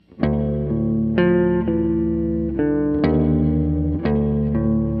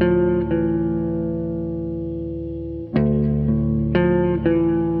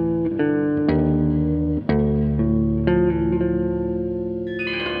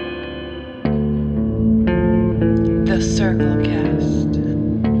Circle Cast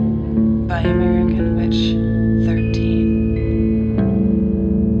by American Witch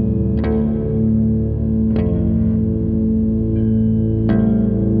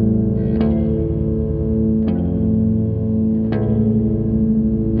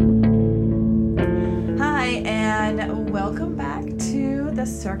Hi, and welcome back to the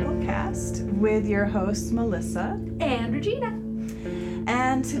Circle Cast with your hosts, Melissa and Regina.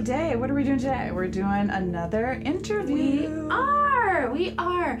 And today, what are we doing today? We're doing another interview. We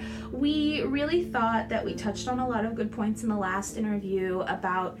are. We really thought that we touched on a lot of good points in the last interview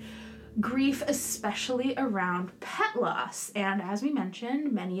about grief, especially around pet loss. And as we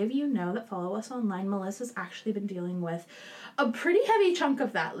mentioned, many of you know that follow us online, Melissa's actually been dealing with a pretty heavy chunk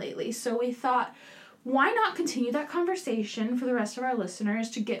of that lately. So we thought, why not continue that conversation for the rest of our listeners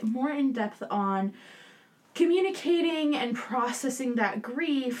to get more in depth on communicating and processing that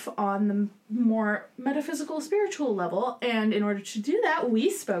grief on the more metaphysical, spiritual level. And in order to do that, we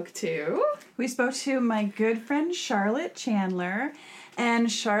spoke to my good friend Charlotte Chanler. And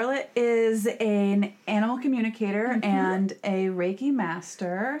Charlotte is an animal communicator and a Reiki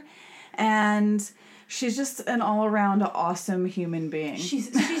master. And she's just an all-around awesome human being. She's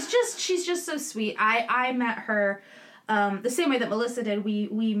just so sweet. I met her the same way that Melissa did.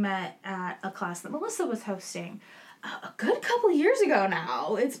 We met at a class that Melissa was hosting a good couple years ago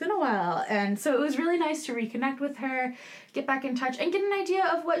now. It's been a while. And so it was really nice to reconnect with her, get back in touch, and get an idea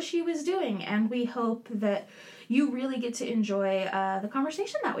of what she was doing. And we hope that you really get to enjoy the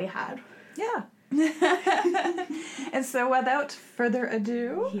conversation that we had. Yeah. And so without further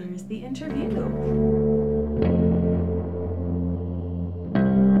ado, here's the interview.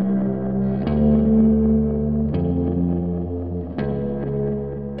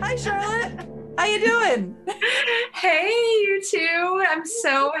 Hi, Charlotte. How you doing? Hey, you two. I'm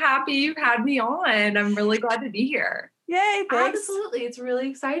so happy you've had me on. I'm really glad to be here. Yay, thanks. Absolutely. It's really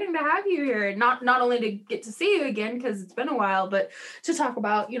exciting to have you here. Not only to get to see you again, because it's been a while, but to talk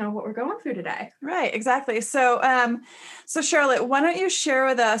about, what we're going through today. Right, exactly. So Charlotte, why don't you share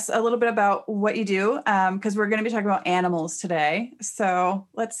with us a little bit about what you do? Because we're going to be talking about animals today. So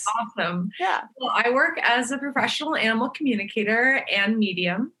let's... Awesome. Yeah. Well, I work as a professional animal communicator and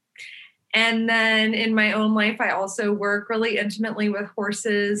medium. And then in my own life, I also work really intimately with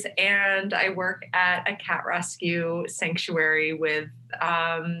horses, and I work at a cat rescue sanctuary with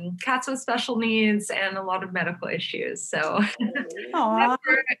cats with special needs and a lot of medical issues. So that's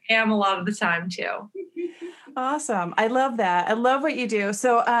where I am a lot of the time too. Awesome. I love that. I love what you do.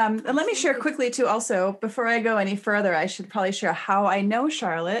 So and let me share quickly too also, before I go any further, I should probably share how I know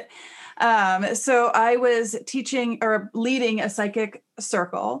Charlotte. So I was teaching or leading a psychic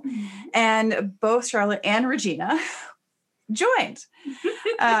circle, and both Charlotte and Regina joined.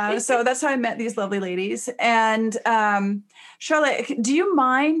 So that's how I met these lovely ladies. And Charlotte, do you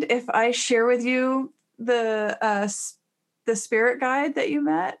mind if I share with you the spirit guide that you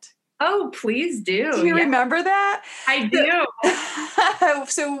met? Oh, please do. Do you remember that? I do.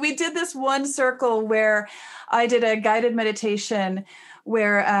 So we did this one circle where I did a guided meditation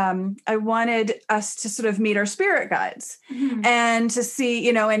where I wanted us to sort of meet our spirit guides and to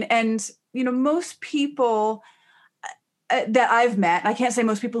see, most people that I've met, I can't say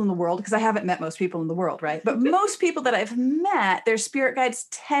most people in the world because I haven't met most people in the world, right? But most people that I've met, their spirit guides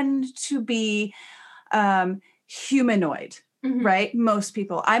tend to be humanoid. Right? Most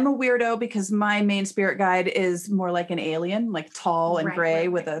people. I'm a weirdo because my main spirit guide is more like an alien, like tall and gray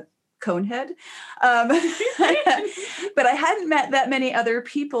with a cone head. But I hadn't met that many other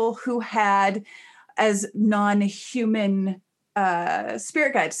people who had as non-human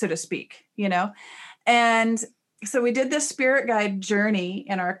spirit guides, so to speak, And so we did this spirit guide journey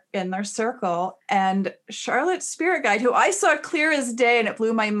in our circle, and Charlotte's spirit guide, who I saw clear as day and it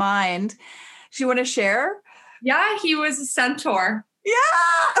blew my mind. Do you want to share? Yeah, he was a centaur. Yeah.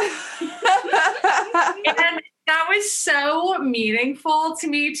 And that was so meaningful to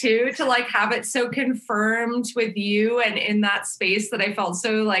me too, to have it so confirmed with you and in that space that I felt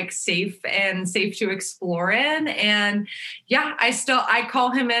so safe to explore in. And yeah, I call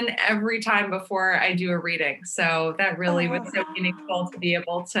him in every time before I do a reading. So that really was so meaningful to be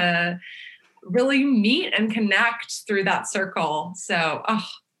able to really meet and connect through that circle. So,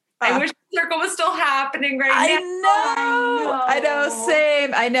 I wish the circle was still happening right now. I know.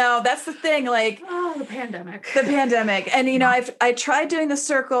 Same. I know. That's the thing. The pandemic. And, I tried doing the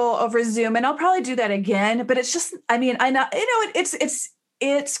circle over Zoom, and I'll probably do that again, but it's just, I know,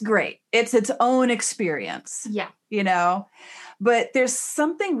 it's great. It's its own experience. Yeah. But there's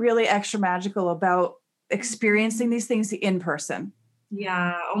something really extra magical about experiencing these things in person.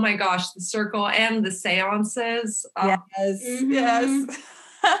 Yeah. Oh my gosh, the circle and the seances. Oh, Yes. Mhm. Yes.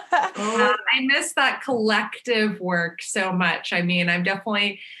 I miss that collective work so much. I mean, I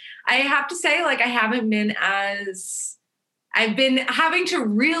have to say, like, I've been having to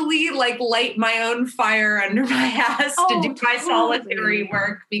really like light my own fire under my ass to do my solitary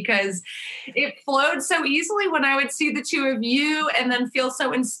work, because it flowed so easily when I would see the two of you and then feel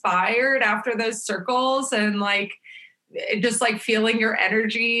so inspired after those circles, and like just like feeling your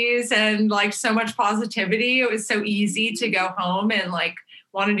energies and like so much positivity. It was so easy to go home and like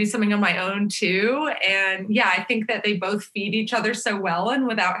want to do something on my own too. And yeah, I think that they both feed each other so well. And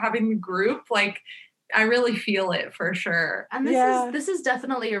without having the group, like I really feel it for sure. And this is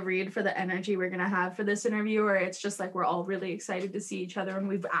definitely a read for the energy we're gonna have for this interview, where it's just like we're all really excited to see each other, and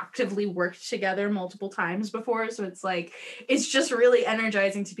we've actively worked together multiple times before. So it's like it's just really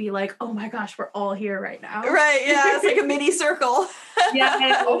energizing to be like, oh my gosh, we're all here right now. Right. Yeah. It's like a mini circle.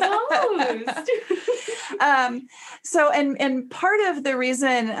 Yeah. Almost. So and part of the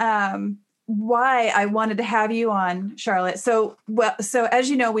reason why I wanted to have you on, Charlotte. So as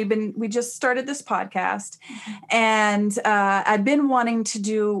you know, we just started this podcast, and I've been wanting to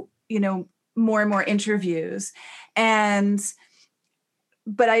do, more and more interviews,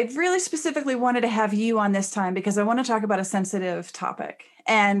 but I really specifically wanted to have you on this time because I want to talk about a sensitive topic,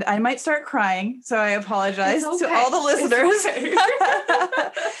 and I might start crying. So I apologize to all the listeners.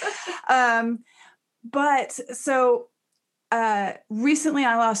 But so recently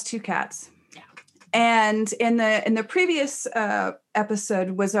I lost 2 cats. And in the previous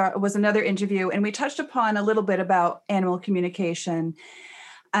episode was another interview, and we touched upon a little bit about animal communication.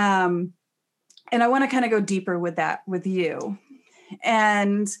 And I want to kind of go deeper with that with you.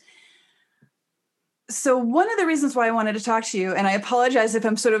 And so one of the reasons why I wanted to talk to you, and I apologize if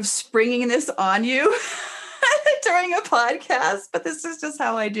I'm sort of springing this on you during a podcast, but this is just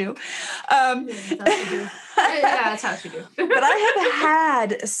how I do. That's how she do. But I have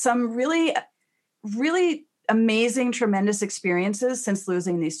had some really, really amazing, tremendous experiences since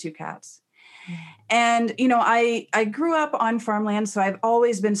losing these 2 cats. And, I grew up on farmland, so I've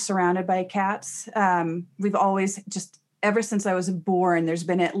always been surrounded by cats. We've always ever since I was born, there's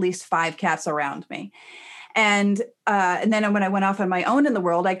been at least 5 cats around me. And then when I went off on my own in the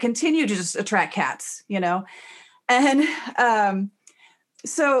world, I continued to just attract cats, And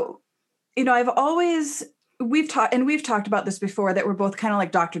so, we've talked about this before, that we're both kind of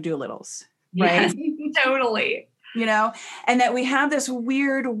like Dr. Doolittles, right? Yes, totally. And that we have this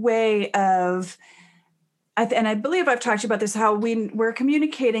weird way of, and I believe I've talked to you about this, how we're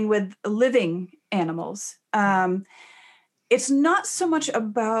communicating with living animals. It's not so much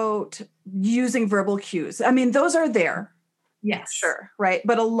about using verbal cues. I mean, those are there. Yes. Sure. Right.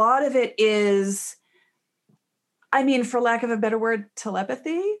 But a lot of it is, for lack of a better word,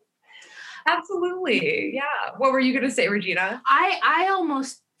 telepathy. Absolutely. Yeah. What were you going to say, Regina? I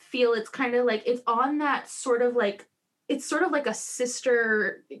almost feel it's kind of like it's on that sort of like, it's sort of like a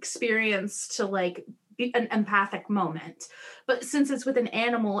sister experience to like an empathic moment. But since it's with an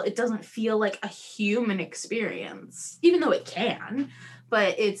animal, it doesn't feel like a human experience, even though it can.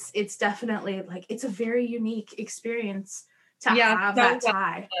 But it's definitely like, it's a very unique experience to have that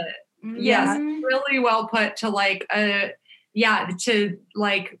tie. Yes, really well put, to like,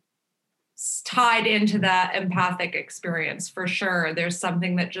 tied into that empathic experience for sure. There's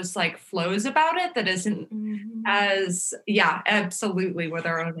something that just like flows about it that isn't as, absolutely, with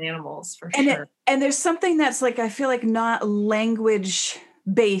our own animals for sure. And there's something that's like, I feel like not language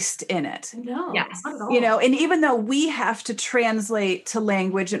based in it. No, yes, not at all. And even though we have to translate to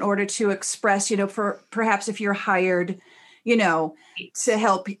language in order to express, for perhaps if you're hired, to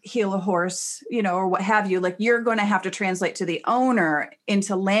help heal a horse, or what have you, like you're going to have to translate to the owner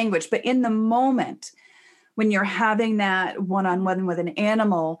into language. But in the moment when you're having that one-on-one with an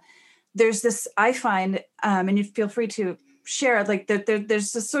animal, there's this, I find, and you feel free to share it, like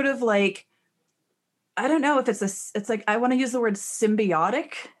there's this sort of like, I don't know if it's like, I want to use the word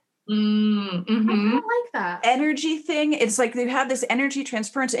symbiotic. Mm-hmm. I don't like that energy thing. It's like you have this energy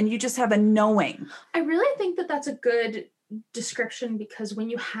transference and you just have a knowing. I really think that that's a good description, because when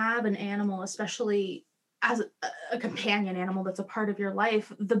you have an animal, especially as a companion animal that's a part of your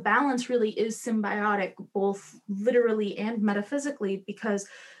life, the balance really is symbiotic, both literally and metaphysically, because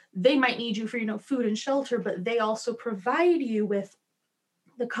they might need you for, food and shelter, but they also provide you with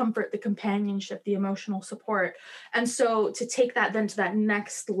the comfort, the companionship, the emotional support. And so to take that then to that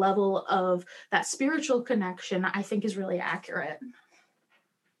next level of that spiritual connection, I think is really accurate.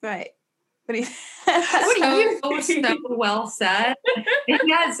 Right. So well said.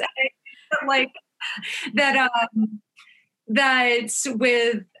 Yes, like that. that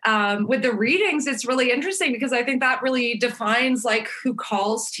with the readings, it's really interesting because I think that really defines like who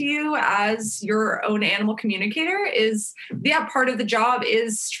calls to you as your own animal communicator is, part of the job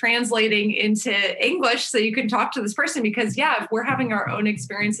is translating into English so you can talk to this person because if we're having our own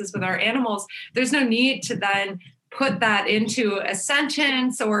experiences with our animals, there's no need to then put that into a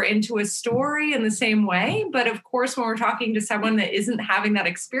sentence or into a story in the same way. But of course, when we're talking to someone that isn't having that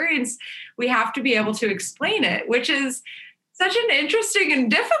experience, we have to be able to explain it, which is such an interesting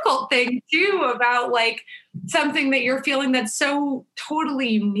and difficult thing too, about like something that you're feeling that's so totally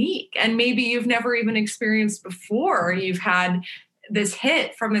unique and maybe you've never even experienced before. You've had this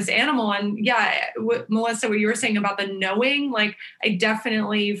hit from this animal. And Melissa, what you were saying about the knowing, like I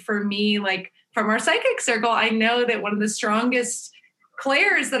definitely, for me, like from our psychic circle, I know that one of the strongest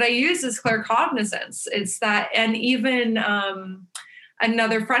clairs that I use is claircognizance. It's that, and even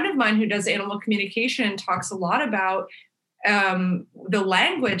another friend of mine who does animal communication talks a lot about the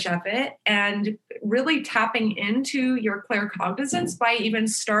language of it and really tapping into your claircognizance by even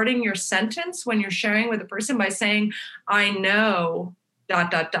starting your sentence when you're sharing with a person by saying, I know, ...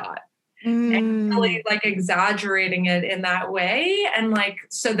 And really like exaggerating it in that way. And like,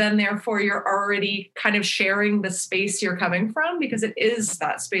 so then therefore you're already kind of sharing the space you're coming from because it is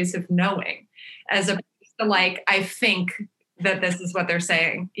that space of knowing as opposed to like, I think that this is what they're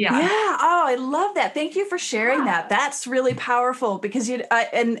saying. Yeah. Oh, I love that. Thank you for sharing that. That's really powerful because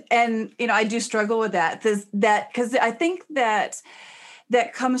I do struggle with that. Because I think that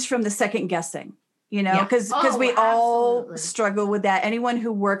comes from the second guessing. Because we all struggle with that. Anyone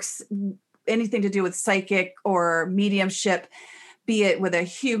who works anything to do with psychic or mediumship, be it with a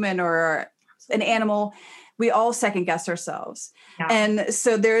human or an animal, we all second guess ourselves. Yeah. And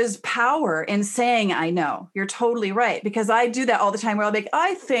so there's power in saying, I know. You're totally right. Because I do that all the time where I'll be like,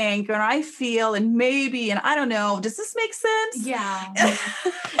 I think, or I feel, and maybe, and I don't know. Does this make sense? Yeah.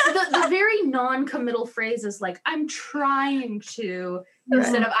 the very non-committal phrase is like, I'm trying to,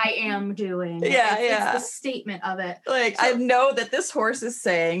 instead of I am doing. It's the statement of it. Like, I know that this horse is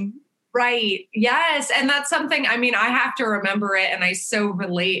saying. Right. Yes. And that's something, I mean, I have to remember it and I so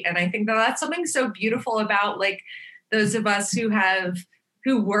relate. And I think that that's something so beautiful about like those of us who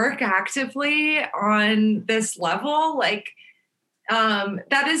work actively on this level, like,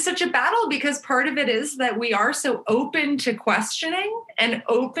 that is such a battle because part of it is that we are so open to questioning and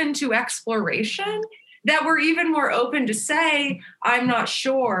open to exploration that we're even more open to say, I'm not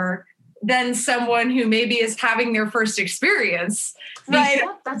sure, than someone who maybe is having their first experience. Right.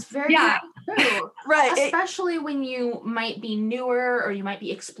 Yeah, that's very true. Right. Especially when you might be newer or you might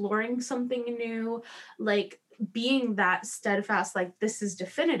be exploring something new, like being that steadfast, like this is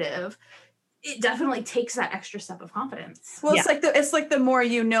definitive. It definitely takes that extra step of confidence. Well, it's like the more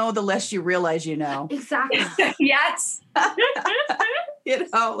you know, the less you realize you know. Exactly. Yes.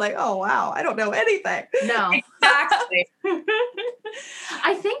 Like, oh wow, I don't know anything. No. Exactly.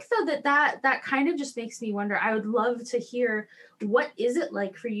 I think though that kind of just makes me wonder. I would love to hear, what is it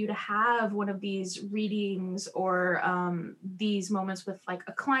like for you to have one of these readings or these moments with like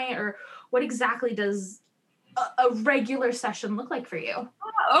a client, or what exactly does a regular session look like for you?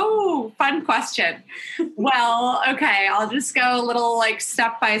 Oh, fun question. Well, okay, I'll just go a little like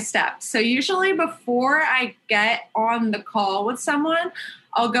step by step. So usually before I get on the call with someone,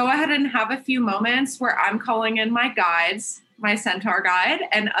 I'll go ahead and have a few moments where I'm calling in my guides, my centaur guide,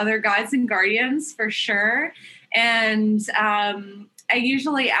 and other guides and guardians for sure. And I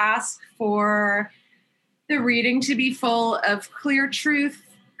usually ask for the reading to be full of clear truth,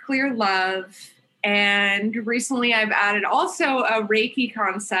 clear love. And recently I've added also a Reiki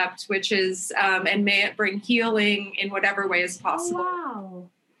concept, which is, and may it bring healing in whatever way is possible. Wow.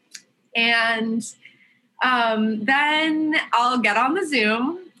 And then I'll get on the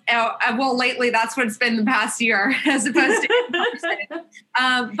Zoom. Well, lately that's what it's been the past year as opposed to in person.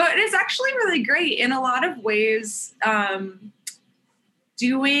 But it's actually really great in a lot of ways.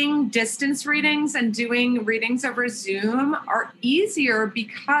 Doing distance readings and doing readings over Zoom are easier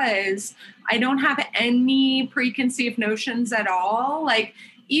because I don't have any preconceived notions at all. Like,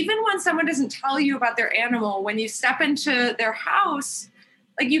 even when someone doesn't tell you about their animal, when you step into their house,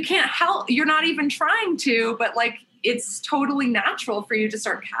 like, you can't help, you're not even trying to, but like, it's totally natural for you to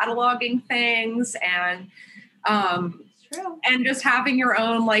start cataloging things and just having your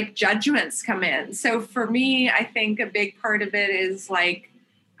own like judgments come in. So for me, I think a big part of it is like,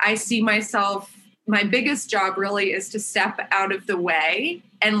 I see myself, my biggest job really is to step out of the way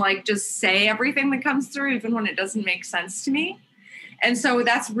and like just say everything that comes through, even when it doesn't make sense to me. And so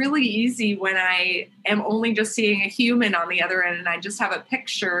that's really easy when I am only just seeing a human on the other end and I just have a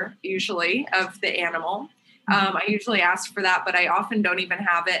picture usually of the animal. I usually ask for that, but I often don't even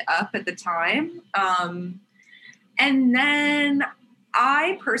have it up at the time. And then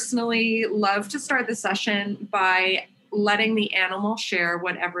I personally love to start the session by letting the animal share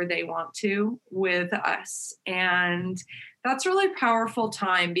whatever they want to with us. And that's really powerful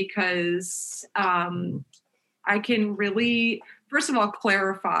time because I can really, first of all,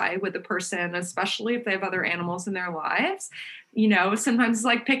 clarify with the person, especially if they have other animals in their lives. You know, sometimes it's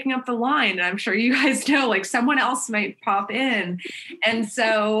like picking up the line. And I'm sure you guys know, like someone else might pop in. And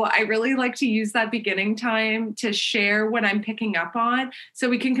so I really like to use that beginning time to share what I'm picking up on so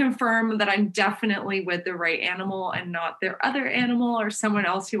we can confirm that I'm definitely with the right animal and not their other animal or someone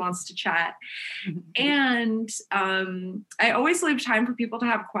else who wants to chat. And I always leave time for people to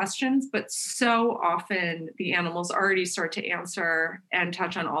have questions, but so often the animals already start to answer and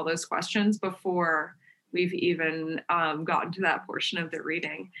touch on all those questions before we've even gotten to that portion of the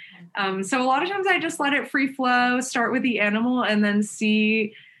reading. So a lot of times I just let it free flow, start with the animal, and then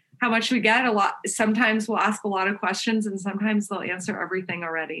see how much we get. Sometimes we'll ask a lot of questions, and sometimes they'll answer everything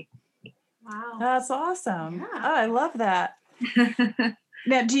already. Wow. That's awesome. Yeah. Oh, I love that.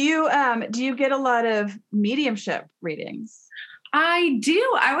 Now, do you get a lot of mediumship readings? I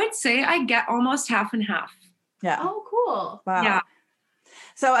do. I would say I get almost half and half. Yeah. Oh, cool. Wow. Yeah.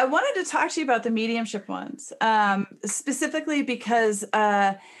 So I wanted to talk to you about the mediumship ones, specifically because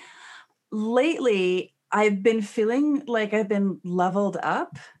lately I've been feeling like I've been leveled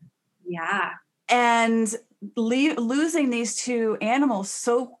up. Yeah. And losing these two animals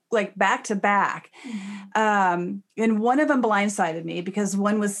so like back to back. And one of them blindsided me because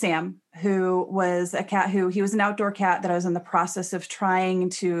one was Sam, who was a cat he was an outdoor cat that I was in the process of trying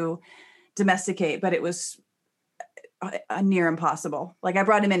to domesticate, but it was a near impossible. Like I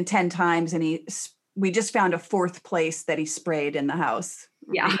brought him in 10 times and we just found a fourth place that he sprayed in the house.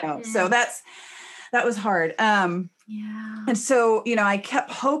 Yeah. You know? So that was hard. And so, I kept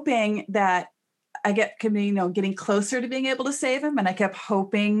hoping that I getting closer to being able to save him. And I kept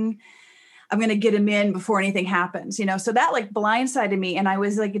hoping I'm going to get him in before anything happens, so that like blindsided me. And I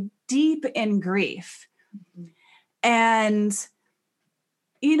was like deep in grief. And,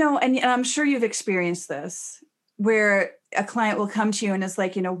 and I'm sure you've experienced this, where a client will come to you and is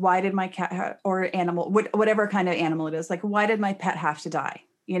like, why did my cat or animal, whatever kind of animal it is, like, why did my pet have to die?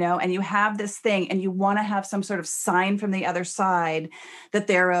 And you have this thing and you want to have some sort of sign from the other side that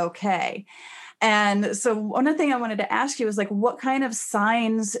they're okay. And so one of the things I wanted to ask you is like, what kind of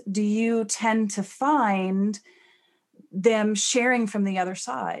signs do you tend to find them sharing from the other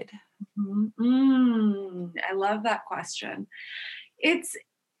side? I love that question. It's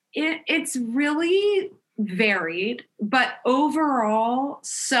really varied, but overall,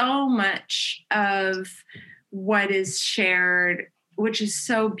 so much of what is shared, which is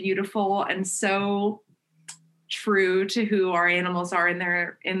so beautiful and so true to who our animals are in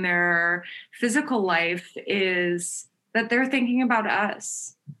their physical life, is that they're thinking about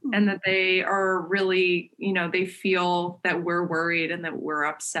us and that they are really, they feel that we're worried and that we're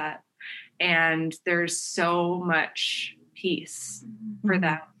upset. And there's so much peace for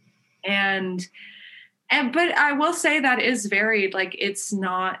them. But I will say that is varied. Like it's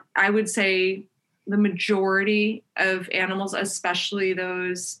not, I would say the majority of animals, especially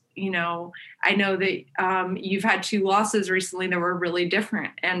those, I know that you've had 2 losses recently that were really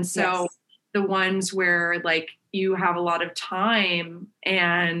different. And so the ones where like you have a lot of time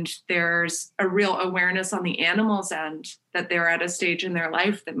and there's a real awareness on the animal's end that they're at a stage in their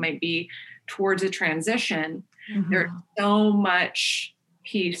life that might be towards a transition. There's so much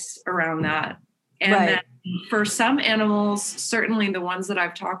peace around that. And then for some animals, certainly the ones that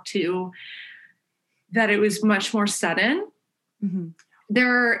I've talked to, that it was much more sudden.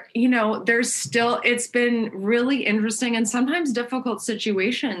 There's still, it's been really interesting and sometimes difficult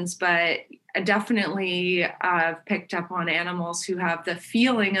situations, but I definitely I've picked up on animals who have the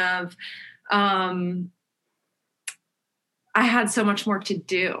feeling of, I had so much more to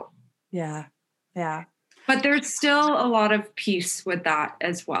do. Yeah. Yeah. But there's still a lot of peace with that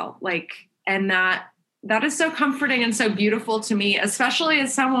as well. Like, and that is so comforting and so beautiful to me, especially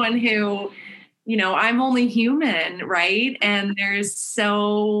as someone who, I'm only human, right? And there's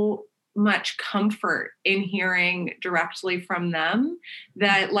so much comfort in hearing directly from them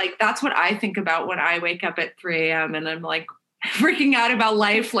that like, that's what I think about when I wake up at 3 a.m. and I'm like freaking out about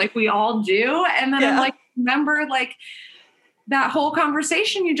life like we all do. And then I'm like, remember like that whole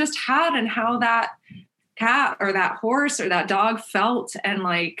conversation you just had and how that cat or that horse or that dog felt. And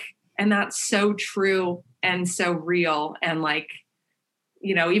like, and that's so true and so real. And like,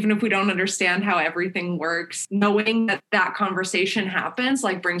 even if we don't understand how everything works, knowing that that conversation happens,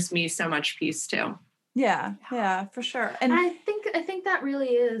 like brings me so much peace too. Yeah, for sure. And I think that really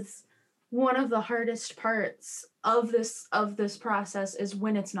is one of the hardest parts of this process is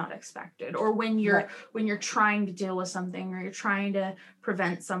when it's not expected, or when you're trying to deal with something, or you're trying to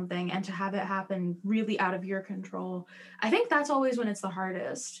prevent something, and to have it happen really out of your control. I think that's always when it's the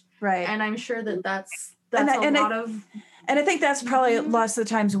hardest. Right. And I'm sure that's And I think that's probably lots of the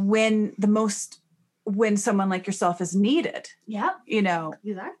times when someone like yourself is needed. Yeah.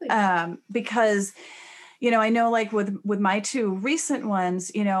 Exactly. Exactly. Because I know, like with my two recent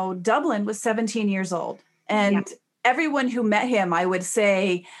ones, Dublin was 17 years old, and everyone who met him, I would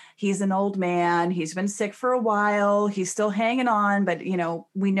say, he's an old man. He's been sick for a while. He's still hanging on, but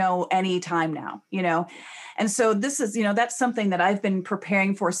we know any time now, and so this is, that's something that I've been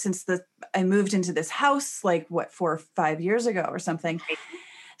preparing for since I moved into this house, like 4 or 5 years ago or something.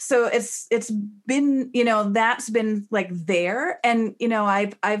 So it's been, that's been like there. And,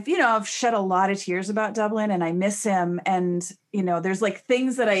 I've shed a lot of tears about Dublin, and I miss him. And, there's like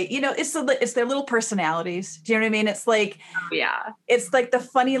things that it's their little personalities. Do you know what I mean? It's like, it's like the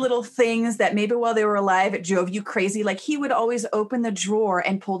funny little things that maybe while they were alive, it drove you crazy. Like he would always open the drawer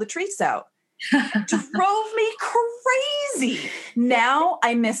and pull the treats out. Drove me crazy. Now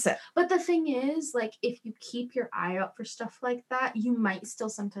I miss it. But the thing is, like, if you keep your eye out for stuff like that, you might still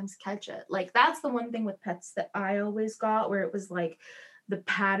sometimes catch it. Like, that's the one thing with pets that I always got, where it was like the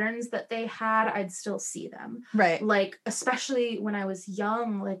patterns that they had, I'd still see them. Right. Like, especially when I was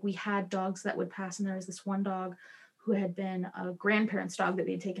young, like we had dogs that would pass, and there was this one dog who had been a grandparent's dog that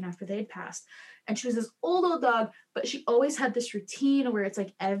we had taken after they'd passed. And she was this old dog, but she always had this routine where it's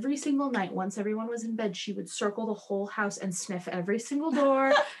like every single night, once everyone was in bed, she would circle the whole house and sniff every single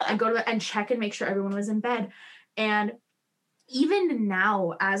door and go to and check and make sure everyone was in bed. And even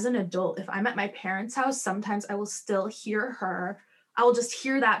now, as an adult, if I'm at my parents' house, sometimes I will still hear her. I will just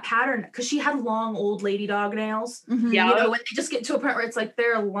hear that pattern, because she had long old lady dog nails. Mm-hmm. Yeah. When they just get to a point where it's like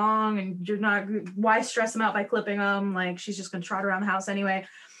they're long and you're not, why stress them out by clipping them? Like, she's just going to trot around the house anyway.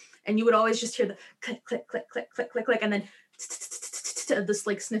 And you would always just hear the click, click, click, click, click, click, click, and then this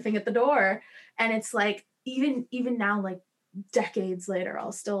like sniffing at the door. And it's like, even now, like decades later,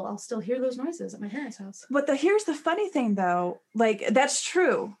 I'll still hear those noises at my parents' house. But here's the funny thing though, like that's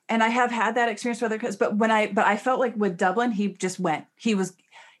true. And I have had that experience with other kids, but I felt like with Dublin, he just went,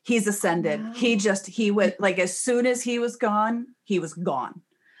 he's ascended. Wow. He would, like, as soon as he was gone, he was gone.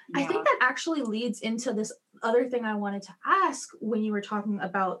 I think that actually leads into this other thing I wanted to ask when you were talking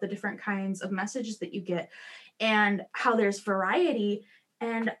about the different kinds of messages that you get and how there's variety.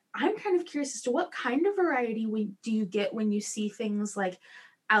 And I'm kind of curious as to what kind of variety do you get when you see things like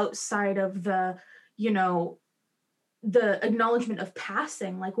outside of the acknowledgement of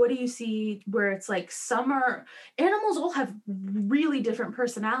passing. Like, what do you see where it's like animals all have really different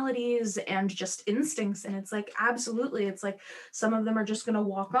personalities and just instincts, and it's like, absolutely, it's like some of them are just going to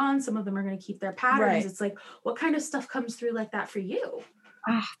walk on, some of them are going to keep their patterns. Right. It's like, what kind of stuff comes through like that for you?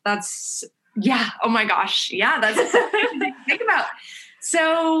 Oh my gosh, that's something to think about.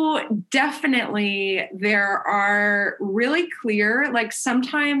 So definitely there are really clear, like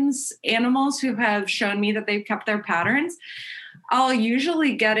sometimes animals who have shown me that they've kept their patterns, I'll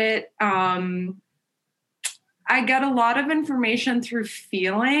usually get it. I get a lot of information through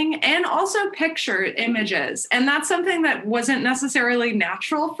feeling and also picture images. And that's something that wasn't necessarily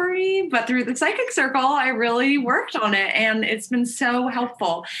natural for me, but through the psychic circle, I really worked on it and it's been so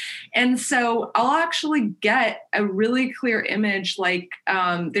helpful. And so I'll actually get a really clear image. Like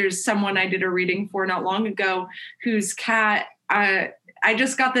there's someone I did a reading for not long ago whose cat, I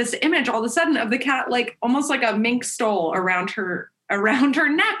just got this image all of a sudden of the cat, like almost like a mink stole around her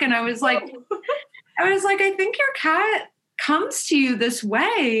neck. And I was like, I think your cat comes to you this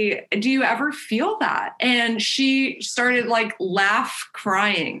way. Do you ever feel that? And she started like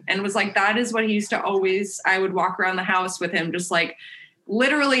crying and was like, that is what he used to always, I would walk around the house with him, just like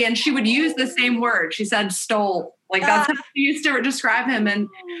literally. And she would use the same word. She said stole, like that's how she used to describe him.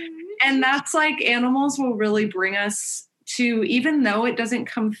 And that's like animals will really bring us to, even though it doesn't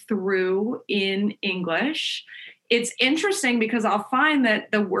come through in English, it's interesting because I'll find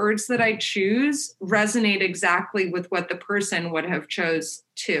that the words that I choose resonate exactly with what the person would have chose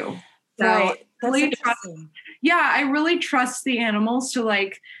too. So right. I really trust the animals to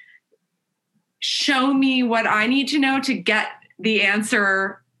like show me what I need to know to get the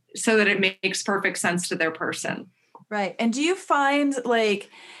answer so that it makes perfect sense to their person. Right. And do you find like,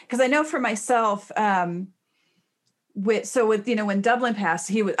 because I know for myself, when Dublin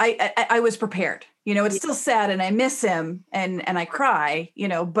passed, I was prepared. It's still sad and I miss him and I cry,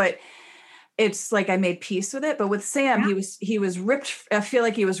 but it's like I made peace with it. But with Sam, he was ripped. I feel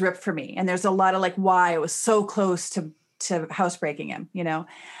like he was ripped for me. And there's a lot of like why it was so close to housebreaking him, you know?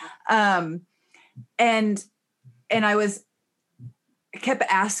 And I kept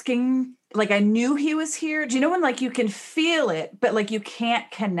asking, like, I knew he was here. Do you know when like you can feel it, but like you can't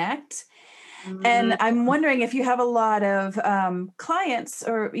connect? Mm-hmm. And I'm wondering if you have a lot of clients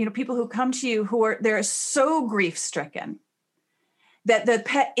or, you know, people who come to you they're so grief stricken that the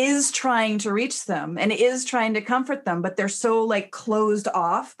pet is trying to reach them and is trying to comfort them, but they're so like closed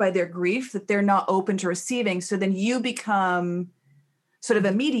off by their grief that they're not open to receiving. So then you become sort of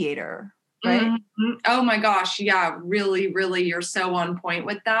a mediator, right? Mm-hmm. Oh my gosh. Yeah, really, really. You're so on point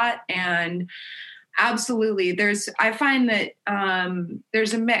with that. And absolutely. I find that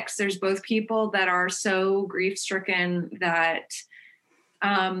there's a mix. There's both people that are so grief stricken that,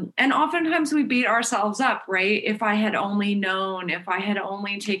 and oftentimes we beat ourselves up, right? If I had only known, if I had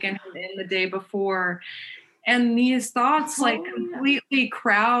only taken him in the day before. And these thoughts completely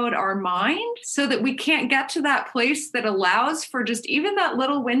crowd our mind so that we can't get to that place that allows for just even that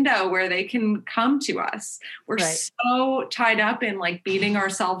little window where they can come to us. We're so tied up in like beating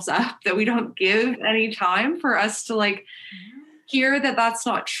ourselves up that we don't give any time for us to like hear that that's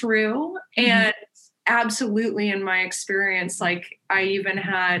not true. Mm-hmm. And absolutely, in my experience, like I even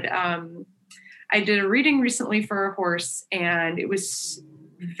had, I did a reading recently for a horse, and it was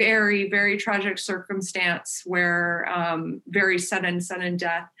very, very tragic circumstance where very sudden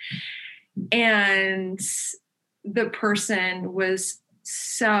death. And the person was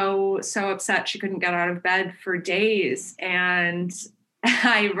so upset she couldn't get out of bed for days. And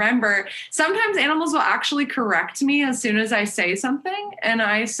I remember sometimes animals will actually correct me as soon as I say something. And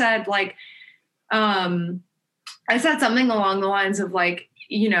I said like, I said something along the lines of like,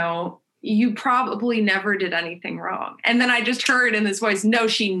 you know, you probably never did anything wrong. And then I just heard in this voice, no,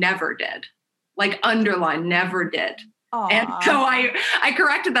 she never did. Like underline, never did. Aww. And so I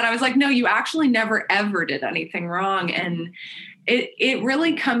corrected that. I was like, no, you actually never, ever did anything wrong. And it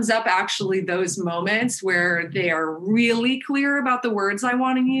really comes up actually those moments where they are really clear about the words I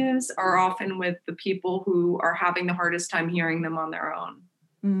want to use are often with the people who are having the hardest time hearing them on their own.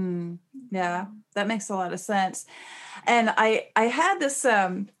 Yeah, that makes a lot of sense. And I had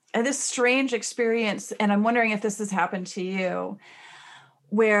this strange experience, and I'm wondering if this has happened to you,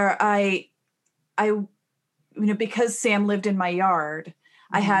 where I, you know, because Sam lived in my yard,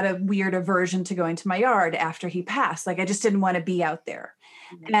 I had a weird aversion to going to my yard after he passed. Like I just didn't want to be out there.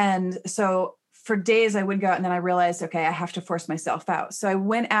 Mm-hmm. And so for days I would go out, and then I realized, okay, I have to force myself out. So I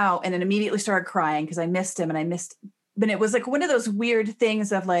went out and then immediately started crying because I missed him, but it was like one of those weird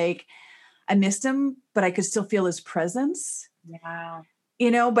things of like, I missed him, but I could still feel his presence. Wow.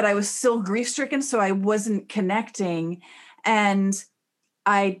 You know, but I was still grief stricken. So I wasn't connecting. And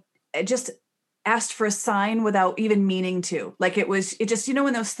I just asked for a sign without even meaning to. Like it just, you know,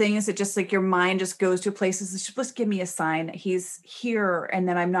 when those things that just like your mind just goes to places, it's just give me a sign that he's here and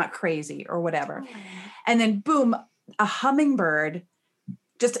then I'm not crazy or whatever. Oh. And then boom, a hummingbird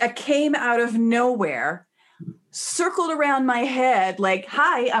just came out of nowhere, circled around my head like,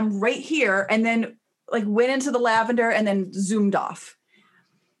 hi, I'm right here. And then like went into the lavender and then zoomed off.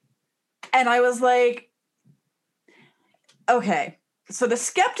 And I was like, okay, so the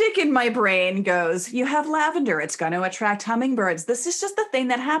skeptic in my brain goes, you have lavender, it's going to attract hummingbirds. This is just the thing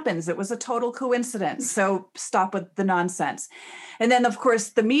that happens. It was a total coincidence. So stop with the nonsense. And then, of course,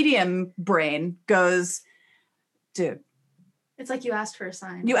 the medium brain goes, dude. It's like you asked for a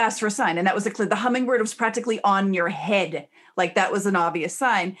sign. You asked for a sign. And that was the hummingbird was practically on your head. Like that was an obvious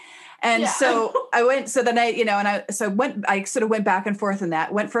sign. And so I went, so then I sort of went back and forth in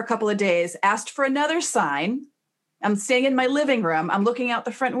that, went for a couple of days, asked for another sign. I'm staying in my living room. I'm looking out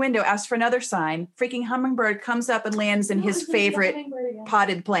the front window, asked for another sign. Freaking hummingbird comes up and lands in his favorite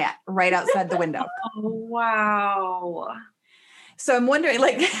potted plant right outside the window. Oh, wow. So I'm wondering,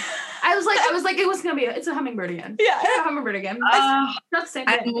 like, I was like, it's a hummingbird again. Yeah. It's a hummingbird again. That's the same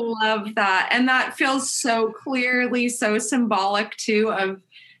thing. I love that. And that feels so clearly, so symbolic too, of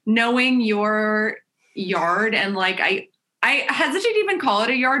knowing your yard. And like, I hesitate to even call it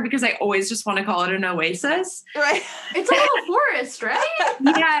a yard because I always just want to call it an oasis. Right. It's a little forest, right?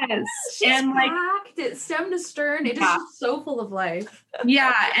 Yes. And like packed, it's stem to stern. It is just so full of life.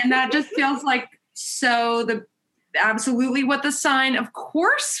 Yeah. And that just feels like absolutely what the sign of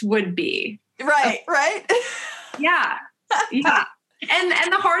course would be. Right. Yeah. Yeah.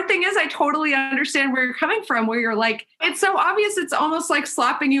 And the hard thing is I totally understand where you're coming from, where you're like, it's so obvious. It's almost like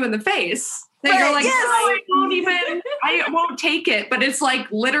slapping you in the face. that you're like, yes. no, I won't take it. But it's like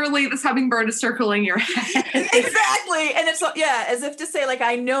literally this hummingbird is circling your head. Exactly. And it's, as if to say, like,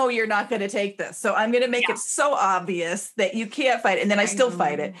 I know you're not going to take this. So I'm going to make it so obvious that you can't fight it. And then I still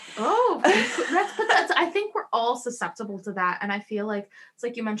fight it. Oh, that's, I think we're all susceptible to that. And I feel like it's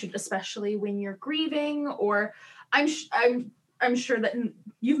like you mentioned, especially when you're grieving, or I'm sure that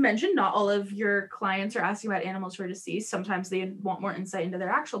you've mentioned not all of your clients are asking about animals who are deceased. Sometimes they want more insight into their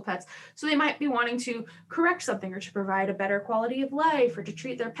actual pets. So they might be wanting to correct something or to provide a better quality of life or to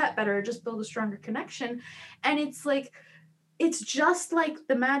treat their pet better or just build a stronger connection. And it's like, it's just like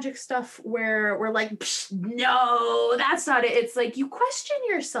the magic stuff where we're like, no, that's not it. It's like you question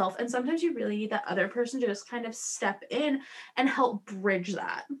yourself. And sometimes you really need that other person to just kind of step in and help bridge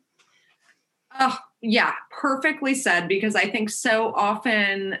that. Oh, yeah, perfectly said, because I think so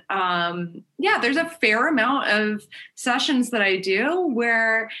often, there's a fair amount of sessions that I do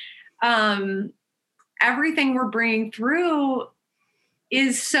where everything we're bringing through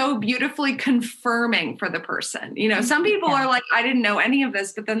is so beautifully confirming for the person. You know, some people are like, I didn't know any of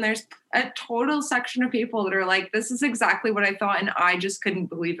this, but then there's a total section of people that are like, this is exactly what I thought. And I just couldn't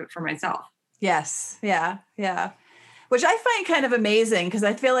believe it for myself. Yes. Yeah. Yeah. Which I find kind of amazing because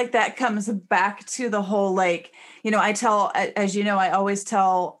I feel like that comes back to the whole, like, you know, I always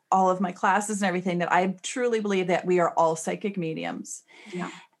tell all of my classes and everything that I truly believe that we are all psychic mediums.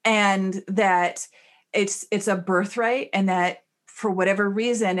 Yeah. And that it's a birthright, and that for whatever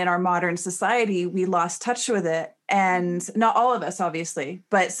reason in our modern society, we lost touch with it. And not all of us, obviously,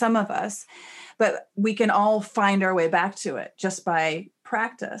 but some of us, but we can all find our way back to it just by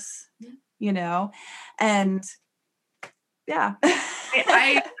practice, you know, and yeah.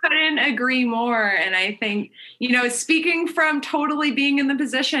 I couldn't agree more. And I think, you know, speaking from totally being in the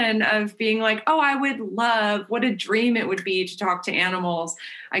position of being like, oh, I would love, what a dream it would be to talk to animals.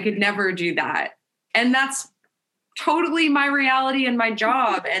 I could never do that. And that's totally my reality and my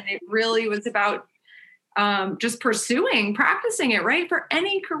job. And it really was about just practicing it, right? For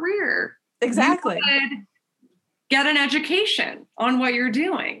any career. Exactly. You could get an education on what you're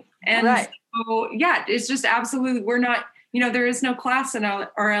doing. And so, yeah, it's just absolutely, we're not, you know, there is no class in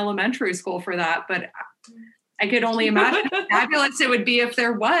our elementary school for that, but I could only imagine how fabulous it would be if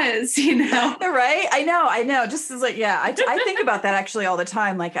there was, you know? Right. I know. Just as like, I think about that actually all the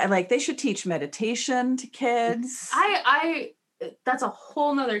time. Like, they should teach meditation to kids. That's a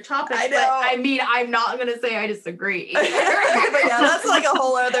whole nother topic. I know. But I mean, I'm not going to say I disagree. But yeah, that's like a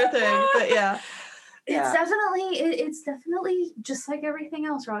whole other thing. But yeah. It's definitely just like everything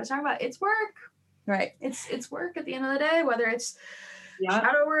else we're always talking about. It's work. Right. It's work at the end of the day, whether it's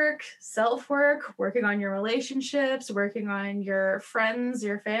shadow work, self-work, working on your relationships, working on your friends,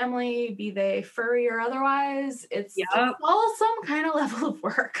 your family, be they furry or otherwise. It's all some kind of level of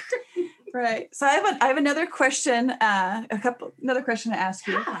work. Right. So I have another question, another question to ask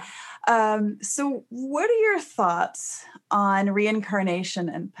you. Yeah. So what are your thoughts on reincarnation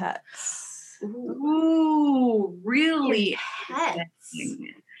and pets? Ooh, really? Pets.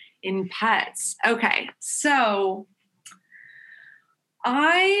 In pets. Okay. So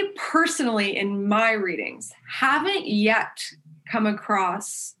I personally, in my readings, haven't yet come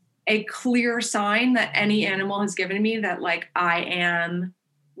across a clear sign that any animal has given me that like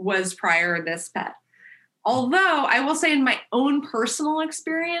was prior this pet. Although I will say in my own personal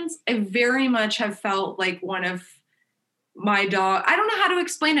experience, I very much have felt like one of my dog, I don't know how to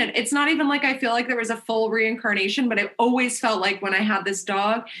explain it. It's not even like I feel like there was a full reincarnation, but I always felt like when I had this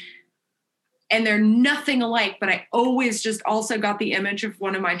dog, and they're nothing alike, but I always just also got the image of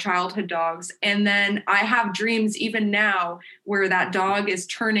one of my childhood dogs. And then I have dreams even now where that dog is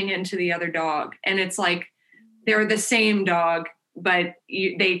turning into the other dog. And it's like, they're the same dog, but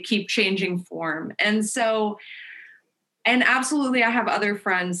they keep changing form. And so, and absolutely, I have other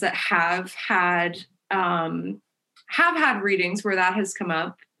friends that have had readings where that has come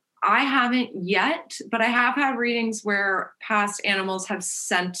up. I haven't yet, but I have had readings where past animals have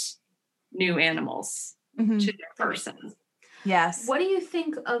sent new animals to their person. Yes. What do you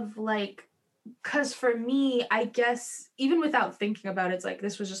think of like, because for me, I guess even without thinking about it, it's like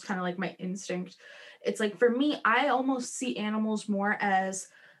this was just kind of like my instinct. It's like for me, I almost see animals more as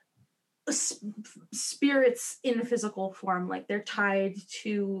spirits in physical form. Like they're tied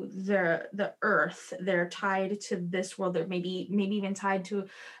to the earth, they're tied to this world, they're maybe even tied to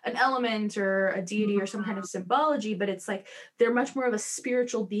an element or a deity or some kind of symbology, but it's like they're much more of a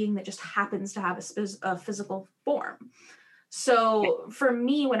spiritual being that just happens to have a physical form. So for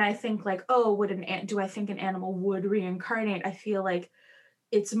me, when I think like, oh, do I think an animal would reincarnate, I feel like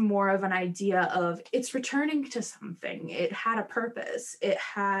it's more of an idea of it's returning to something. It had a purpose. It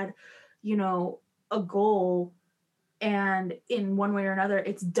had a goal, and in one way or another,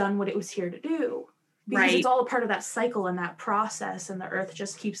 it's done what it was here to do. Because it's all a part of that cycle and that process, and the earth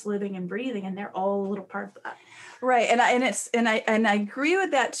just keeps living and breathing, and they're all a little part of that. Right. And I agree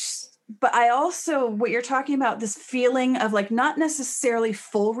with that. But I also, what you're talking about, this feeling of like not necessarily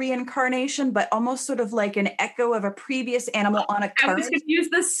full reincarnation, but almost sort of like an echo of a previous animal on a card. I was going to use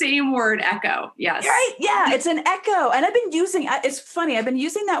the same word, echo. Yes. Right. Yeah. It's an echo. And it's funny. I've been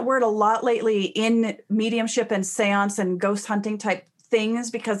using that word a lot lately in mediumship and seance and ghost hunting type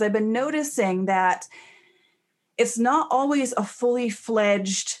things, because I've been noticing that it's not always a fully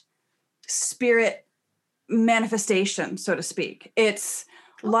fledged spirit manifestation, so to speak. It's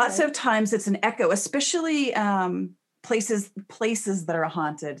lots of times it's an echo, especially places that are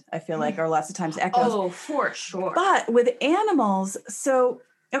haunted, I feel like, are lots of times echoes. Oh, for sure. But with animals, so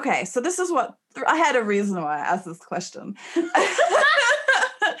this is what I had a reason why I asked this question.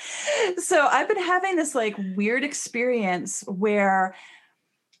 So I've been having this like weird experience where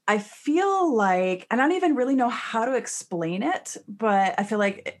I feel like, and I don't even really know how to explain it, but I feel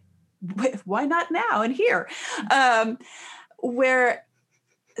like, why not now and here? Where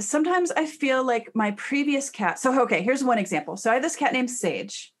sometimes I feel like my previous cat. So, okay, here's one example. So I have this cat named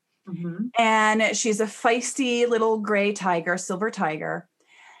Sage, and she's a feisty little gray tiger, silver tiger.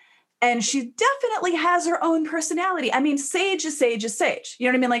 And she definitely has her own personality. I mean, Sage is Sage is Sage. You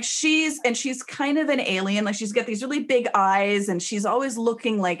know what I mean? Like she's kind of an alien. Like she's got these really big eyes, and she's always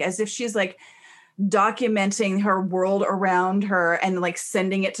looking like as if she's like documenting her world around her and like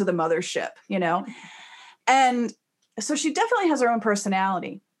sending it to the mothership, you know? And so she definitely has her own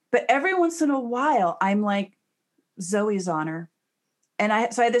personality. But every once in a while, I'm like, Zoe's on her.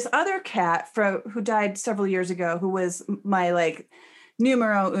 And so I had this other cat who died several years ago, who was my like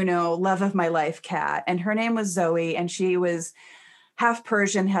numero uno love of my life cat. And her name was Zoe. And she was half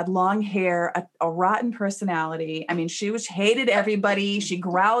Persian, had long hair, a rotten personality. I mean, she hated everybody. She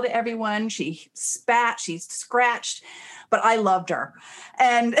growled at everyone. She spat, she scratched, but I loved her.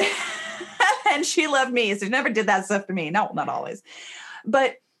 And, and she loved me. So she never did that stuff to me. No, not always.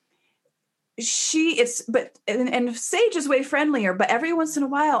 But and Sage is way friendlier, but every once in a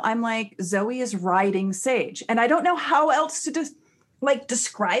while I'm like, Zoe is riding Sage. And I don't know how else to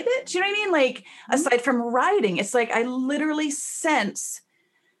describe it. Do you know what I mean? Like, aside from riding, it's like I literally sense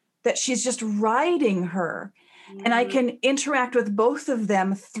that she's just riding her, and I can interact with both of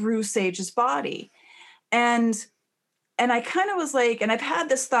them through Sage's body. And I kind of was like, and I've had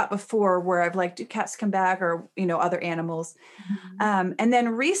this thought before where I've like, do cats come back, or, other animals? And then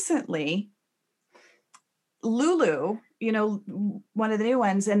recently, Lulu, one of the new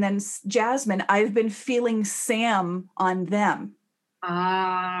ones, and then Jasmine, I've been feeling Sam on them.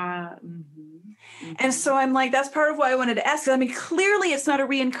 And so I'm like, that's part of why I wanted to ask. I mean, clearly it's not a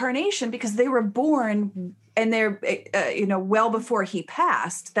reincarnation because they were born and they're, well before he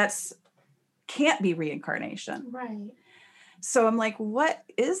passed. That's can't be reincarnation. Right. So I'm like, what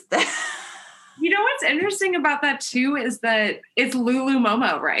is that? What's interesting about that too is that it's Lulu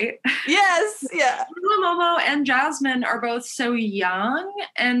Momo, right? Yes. Yeah. Lulu Momo and Jasmine are both so young,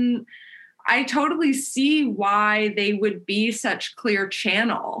 and I totally see why they would be such clear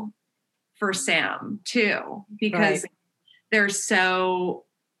channel for Sam too, because they're so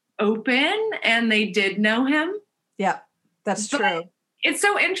open and they did know him. Yeah, that's true. It's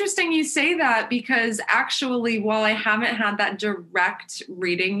so interesting you say that, because actually, while I haven't had that direct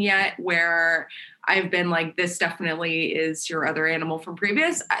reading yet where I've been like, this definitely is your other animal from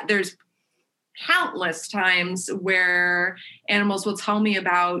previous, there's countless times where animals will tell me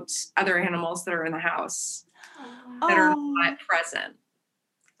about other animals that are in the house that are not present.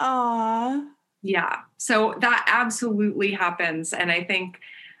 Aww. Yeah. So that absolutely happens. And I think,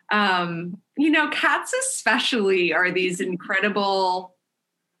 cats especially are these incredible,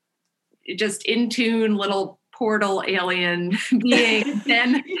 just in tune little portal alien beings.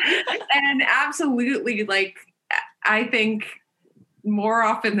 and absolutely, like, I think more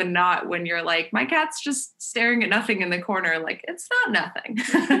often than not, when you're like, my cat's just staring at nothing in the corner, like, it's not nothing.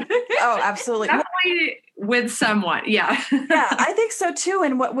 Oh, absolutely. Definitely with someone. Yeah. Yeah, I think so too.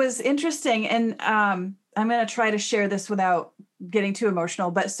 And what was interesting, and I'm going to try to share this without getting too emotional,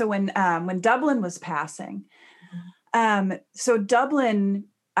 but so when Dublin was passing, so Dublin,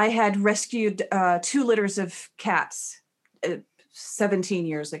 I had rescued 2 litters of cats 17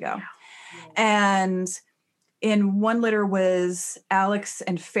 years ago. And in one litter was Alex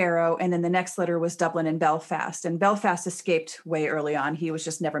and Pharaoh, and then the next litter was Dublin and Belfast. And Belfast escaped way early on. He was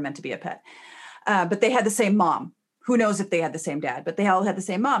just never meant to be a pet. But they had the same mom. Who knows if they had the same dad, but they all had the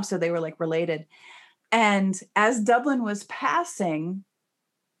same mom. So they were like related. And as Dublin was passing,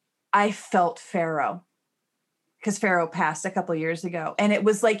 I felt Pharaoh, because Pharaoh passed a couple of years ago. And it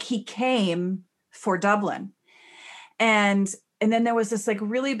was like he came for Dublin. And then there was this like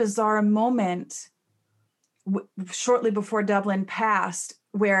really bizarre moment shortly before Dublin passed,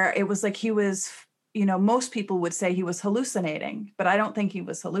 where it was like he was, most people would say he was hallucinating, but I don't think he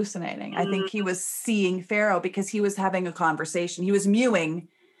was hallucinating. I think he was seeing Pharaoh because he was having a conversation. He was mewing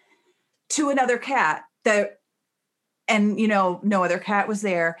to another cat and no other cat was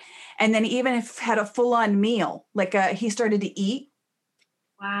there. And then even if had a full-on meal, like he started to eat.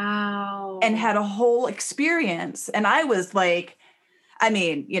 Wow. And had a whole experience. And I was like,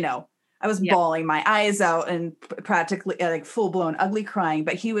 I was bawling my eyes out and practically like full-blown ugly crying,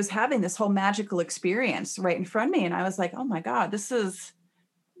 but he was having this whole magical experience right in front of me. And I was like, oh my God, this is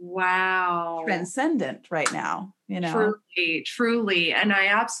transcendent right now, Truly. And I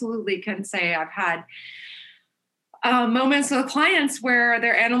absolutely can say I've had moments with clients where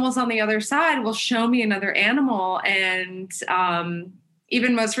their animals on the other side will show me another animal. And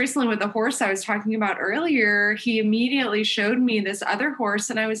even most recently with the horse I was talking about earlier, he immediately showed me this other horse.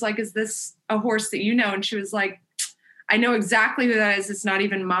 And I was like, is this a horse that you know? And she was like, I know exactly who that is. It's not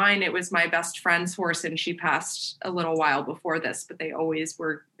even mine. It was my best friend's horse. And she passed a little while before this, but they always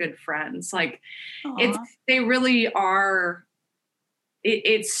were good friends. Like they really are.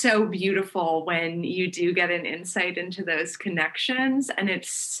 It's so beautiful when you do get an insight into those connections, and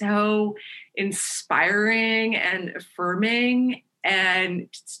it's so inspiring and affirming. And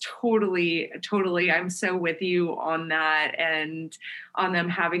it's totally, I'm so with you on that and on them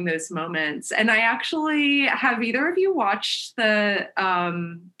having those moments. And I actually, have either of you watched the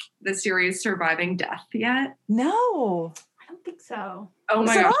series Surviving Death yet? No, I don't think so. Oh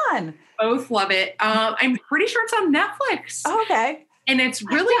my gosh. On? Both love it. I'm pretty sure it's on Netflix. Oh, okay. And it's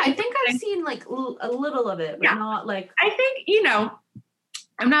really, I think I've seen like a little of it, but not like, I think,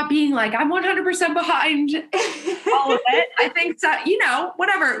 I'm not being like, I'm 100% behind all of it. I think so,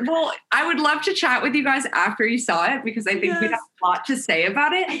 whatever. Well, I would love to chat with you guys after you saw it, because I think we'd have a lot to say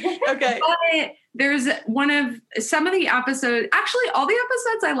about it. Okay. But there's some of the episodes, actually all the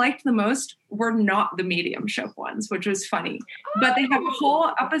episodes I liked the most were not the mediumship ones, which was funny. But they have a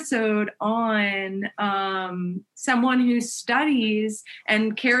whole episode on someone who studies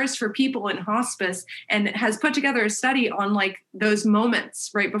and cares for people in hospice and has put together a study on like those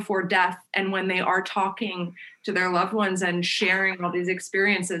moments right before death and when they are talking to their loved ones and sharing all these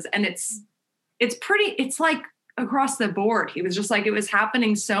experiences. And it's like across the board. He was just like, it was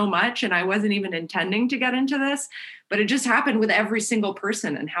happening so much and I wasn't even intending to get into this, but it just happened with every single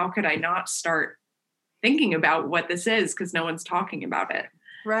person. And how could I not start thinking about what this is? Because no one's talking about it.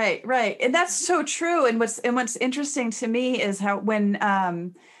 Right. And that's so true. And what's interesting to me is how when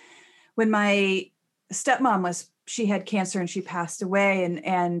my stepmom she had cancer and she passed away,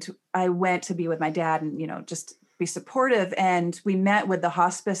 and I went to be with my dad and, just be supportive. And we met with the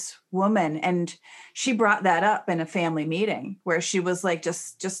hospice woman, and she brought that up in a family meeting where she was like,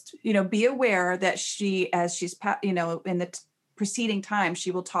 just, be aware that as she's, in the preceding time, she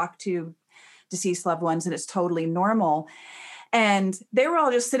will talk to deceased loved ones, and it's totally normal. And they were all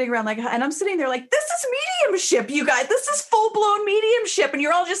just sitting around and I'm sitting there like, this is mediumship, you guys, this is full blown mediumship. And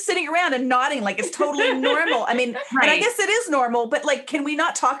you're all just sitting around and nodding like it's totally normal. I mean, right. And I guess it is normal, but like, can we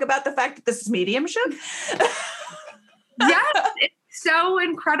not talk about the fact that this is mediumship? Yes, it's so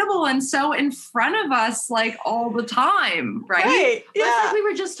incredible and so in front of us like all the time, right? Yeah. It's like we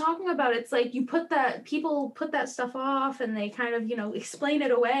were just talking about. It's like people put that stuff off and they kind of, explain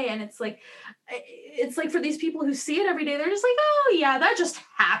it away. And it's like for these people who see it every day, they're just like, oh yeah, that just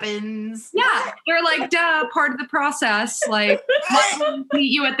happens. Yeah. They're like, duh, part of the process. Like,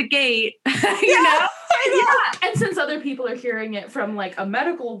 meet you at the gate, you know? Yeah. And since other people are hearing it from like a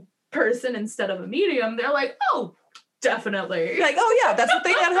medical person instead of a medium, they're like, oh, definitely. Like, oh yeah, that's the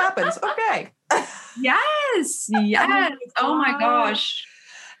thing that happens. Okay. Yes. Oh my gosh.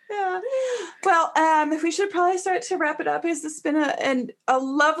 Yeah. Well, we should probably start to wrap it up. This has been a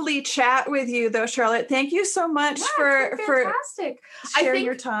lovely chat with you, though, Charlotte. Thank you so much for sharing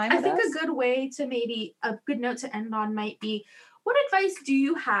your time. I think a good way to a good note to end on might be, what advice do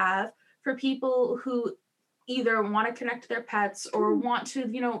you have for people who either want to connect to their pets or want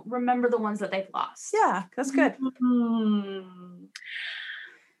to, remember the ones that they've lost? Yeah, that's good. Mm-hmm.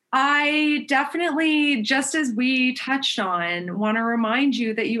 I definitely, just as we touched on, want to remind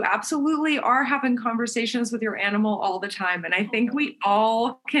you that you absolutely are having conversations with your animal all the time. And I think we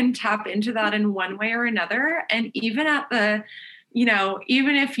all can tap into that in one way or another. And even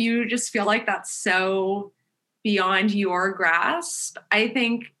even if you just feel like that's so beyond your grasp, I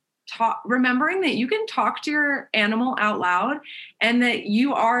think remembering that you can talk to your animal out loud and that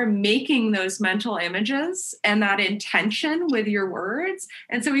you are making those mental images and that intention with your words.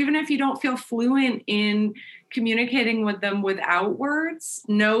 And so even if you don't feel fluent in communicating with them without words,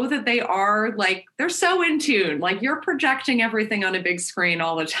 know that they are like, they're so in tune, like you're projecting everything on a big screen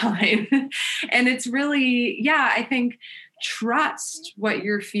all the time. And it's really, I think trust what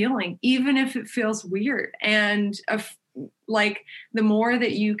you're feeling, even if it feels weird. And like the more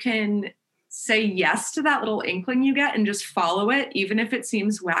that you can say yes to that little inkling you get and just follow it, even if it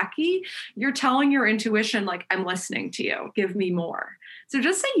seems wacky, you're telling your intuition, like, I'm listening to you, give me more. So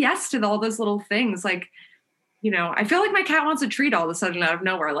just say yes to all those little things. Like, I feel like my cat wants a treat all of a sudden out of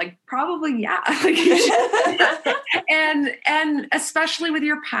nowhere. Like, probably, yeah. And especially with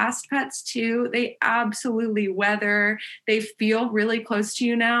your past pets too, they absolutely, whether they feel really close to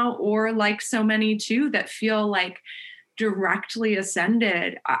you now or like so many too that feel like directly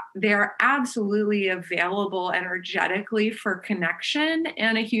ascended, they're absolutely available energetically for connection.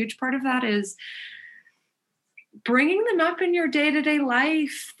 And a huge part of that is bringing them up in your day-to-day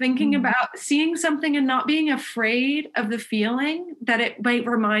life, thinking about seeing something and not being afraid of the feeling, that it might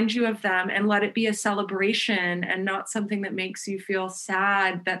remind you of them, and let it be a celebration and not something that makes you feel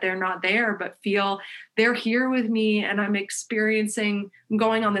sad that they're not there, but feel they're here with me and I'm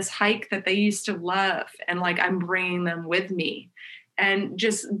going on this hike that they used to love, and like I'm bringing them with me. And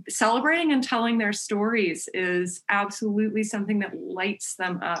just celebrating and telling their stories is absolutely something that lights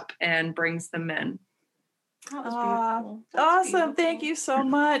them up and brings them in. That was beautiful. Awesome. Beautiful. Thank you so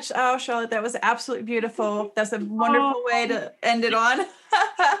much. Oh, Charlotte, that was absolutely beautiful. That's a wonderful way to end it on.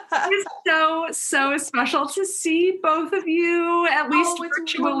 It's so special to see both of you, at least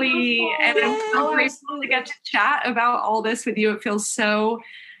virtually. Wonderful. And I'm so grateful to get to chat about all this with you. It feels so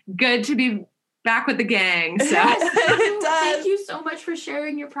good to be back with the gang. So Thank you so much for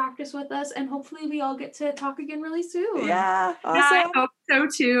sharing your practice with us. And hopefully we all get to talk again really soon. Yeah. Awesome. Yeah, I hope so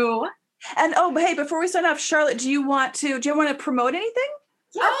too. And hey, before we sign off, Charlotte, do you want to promote anything?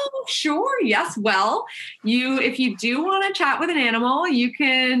 Yeah. Oh, sure. Yes. Well, if you do want to chat with an animal, you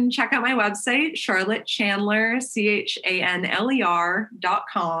can check out my website, Chanler,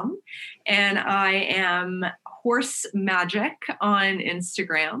 CHANLER.com. And I am Horse Magic on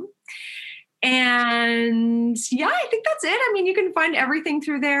Instagram. And I think that's it. I mean, you can find everything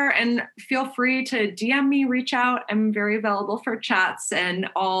through there, and feel free to DM me, reach out. I'm very available for chats and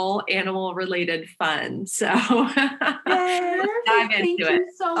all animal related fun. So dive into it.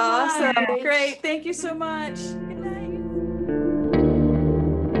 So awesome. much. Great. Thank you so much. Good night.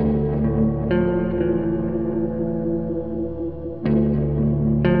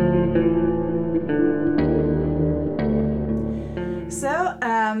 So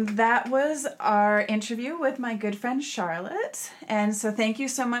that was our interview with my good friend Charlotte. And so thank you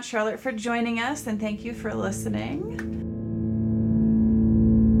so much, Charlotte, for joining us, and thank you for listening.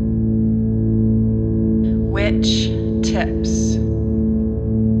 Witch tips.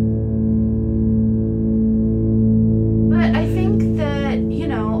 But I think that,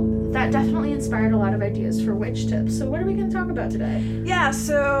 that definitely inspired a lot of ideas for witch tips. So what are we going to talk about today? Yeah,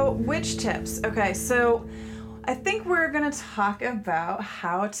 so witch tips. Okay, so I think we're going to talk about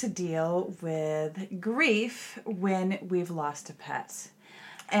how to deal with grief when we've lost a pet.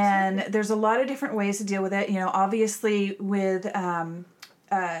 And there's a lot of different ways to deal with it. Obviously with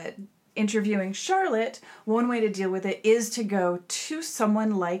interviewing Charlotte, one way to deal with it is to go to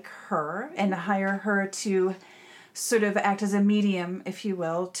someone like her and hire her to sort of act as a medium, if you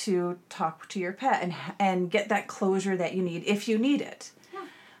will, to talk to your pet and get that closure that you need, if you need it.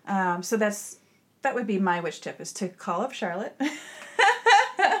 Yeah. So that would be my witch tip, is to call up Charlotte. Work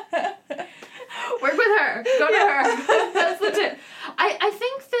with her. Go to her. That's the tip. I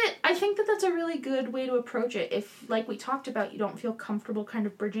think that that's a really good way to approach it. If, like we talked about, you don't feel comfortable kind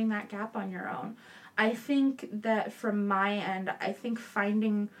of bridging that gap on your own. I think that from my end, I think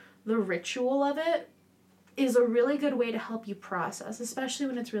finding the ritual of it is a really good way to help you process, especially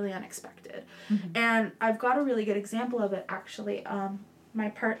when it's really unexpected. Mm-hmm. And I've got a really good example of it, actually. My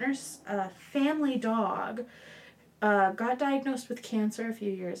partner's family dog got diagnosed with cancer a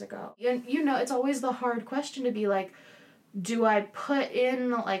few years ago. And, it's always the hard question to be like, do I put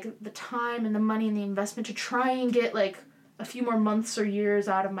in, like, the time and the money and the investment to try and get, like, a few more months or years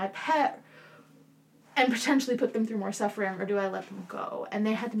out of my pet and potentially put them through more suffering, or do I let them go? And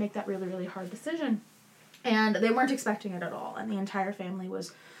they had to make that really, really hard decision. And they weren't expecting it at all. And the entire family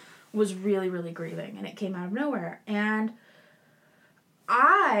was really, really grieving. And it came out of nowhere. And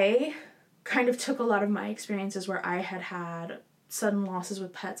I kind of took a lot of my experiences where I had sudden losses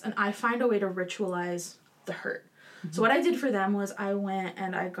with pets, and I find a way to ritualize the hurt. So what I did for them was I went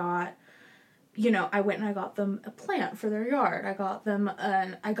and I got them a plant for their yard. I got them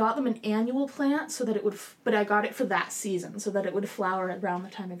an annual plant so that it would, but I got it for that season so that it would flower around the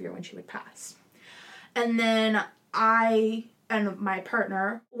time of year when she would pass. And then I and my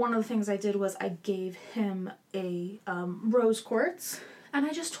partner, one of the things I did was I gave him a rose quartz, and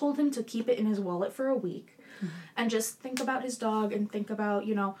I just told him to keep it in his wallet for a week and just think about his dog and think about,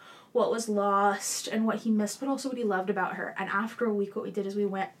 what was lost and what he missed, but also what he loved about her. And after a week, what we did is we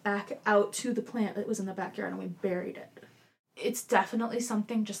went back out to the plant that was in the backyard and we buried it. It's definitely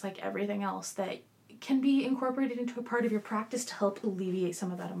something, just like everything else, that can be incorporated into a part of your practice to help alleviate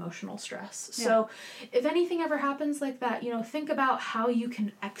some of that emotional stress. Yeah. So if anything ever happens like that, think about how you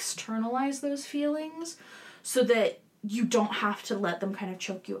can externalize those feelings so that you don't have to let them kind of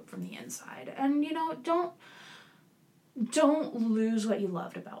choke you up from the inside. And, don't lose what you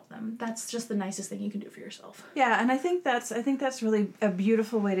loved about them. That's just the nicest thing you can do for yourself. Yeah, and I think that's really a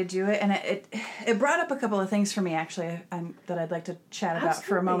beautiful way to do it, and it brought up a couple of things for me actually that I'd like to chat about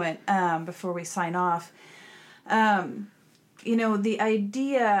for a moment before we sign off. The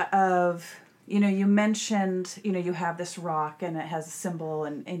idea of you mentioned you have this rock and it has a symbol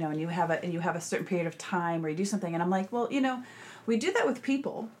and and you have a certain period of time where you do something, and I'm like, well, we do that with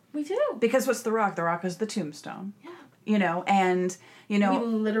people. We do, because what's the rock? The rock is the tombstone. Yeah. And we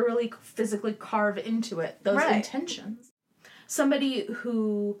literally physically carve into it those intentions. Somebody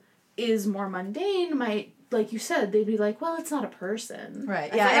who is more mundane might, like you said, they'd be like, well, it's not a person.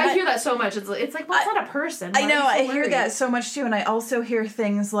 Right. Yeah. I hear that so much. It's like, well, it's not a person. I know. I hear that so much too. And I also hear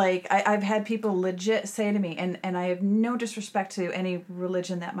things like, I've had people legit say to me, and I have no disrespect to any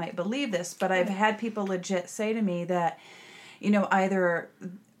religion that might believe this, but I've had people legit say to me that, either,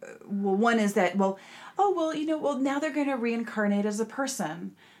 well, one is that, well, now they're going to reincarnate as a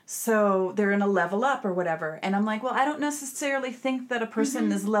person. So they're going to level up or whatever. And I'm like, well, I don't necessarily think that a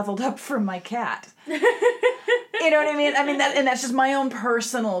person is leveled up from my cat. You know what I mean? I mean, that's just my own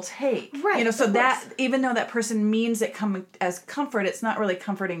personal take. Right. So that, even though that person means it come as comfort, it's not really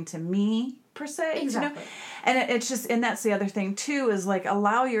comforting to me per se. Exactly. And it's just, and that's the other thing too, is like,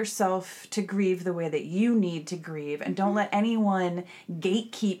 allow yourself to grieve the way that you need to grieve, and don't let anyone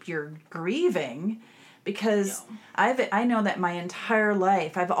gatekeep your grieving. Because I know that my entire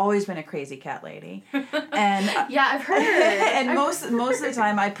life I've always been a crazy cat lady, and yeah, I've heard. And most of the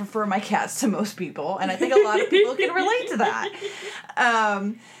time I prefer my cats to most people, and I think a lot of people can relate to that.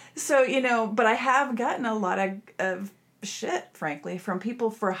 So but I have gotten a lot of shit, frankly, from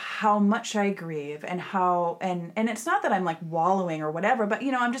people for how much I grieve and how and it's not that I'm like wallowing or whatever, but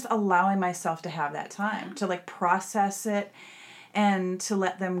I'm just allowing myself to have that time to like process it and to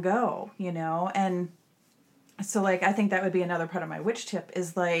let them go, and. So, like, I think that would be another part of my witch tip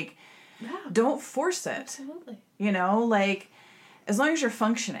is, like, don't force it. Absolutely. Like, as long as you're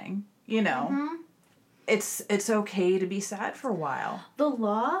functioning, it's okay to be sad for a while. The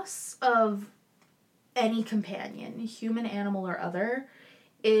loss of any companion, human, animal, or other,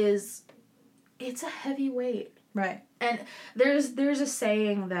 it's a heavy weight. Right. And there's a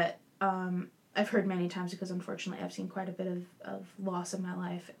saying that I've heard many times because, unfortunately, I've seen quite a bit of loss in my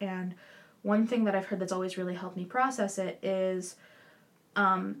life, and one thing that I've heard that's always really helped me process it is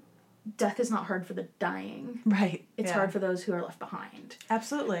death is not hard for the dying. Right. It's hard for those who are left behind.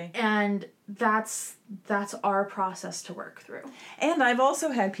 Absolutely. And that's our process to work through. And I've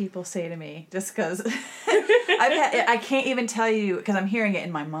also had people say to me, just because I can't even tell you, because I'm hearing it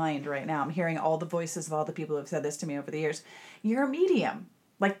in my mind right now. I'm hearing all the voices of all the people who have said this to me over the years. You're a medium.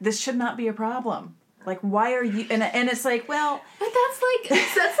 Like, this should not be a problem. Like, why are you... And it's like, well... But that's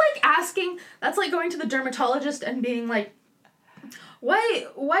like going to the dermatologist and being like,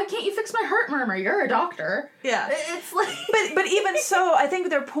 why can't you fix my heart murmur? You're a doctor. Yeah. It's like... But even so, I think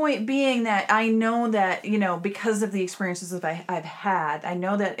their point being that I know that, because of the experiences that I've had, I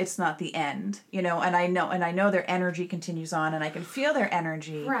know that it's not the end, and I know their energy continues on, and I can feel their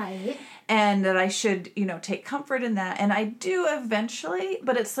energy. Right. And that I should, take comfort in that. And I do eventually,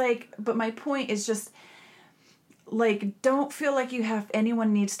 but it's like, but my point is just, like, don't feel like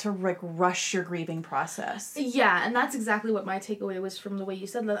anyone needs to, like, rush your grieving process. Yeah, and that's exactly what my takeaway was from the way you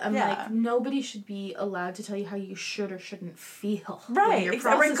said that. I'm like, nobody should be allowed to tell you how you should or shouldn't feel. Right,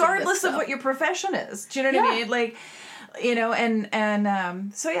 regardless of what your profession is. Do you know what I mean? Like,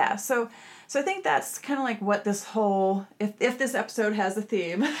 So I think that's kind of like what this whole, if this episode has a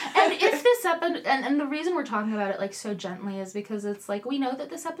theme. And if this episode, and the reason we're talking about it like so gently is because it's like, we know that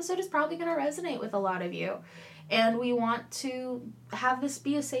this episode is probably going to resonate with a lot of you. And we want to have this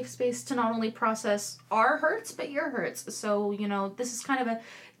be a safe space to not only process our hurts, but your hurts. So, you know, this is kind of a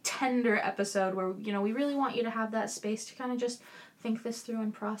tender episode where, you know, we really want you to have that space to kind of just think this through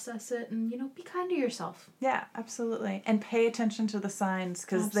and process it and, you know, be kind to yourself. Yeah, absolutely. And pay attention to the signs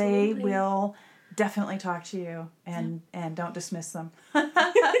because they will definitely talk to you and don't dismiss them. All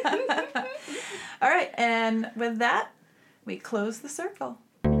right. And with that, we close the circle.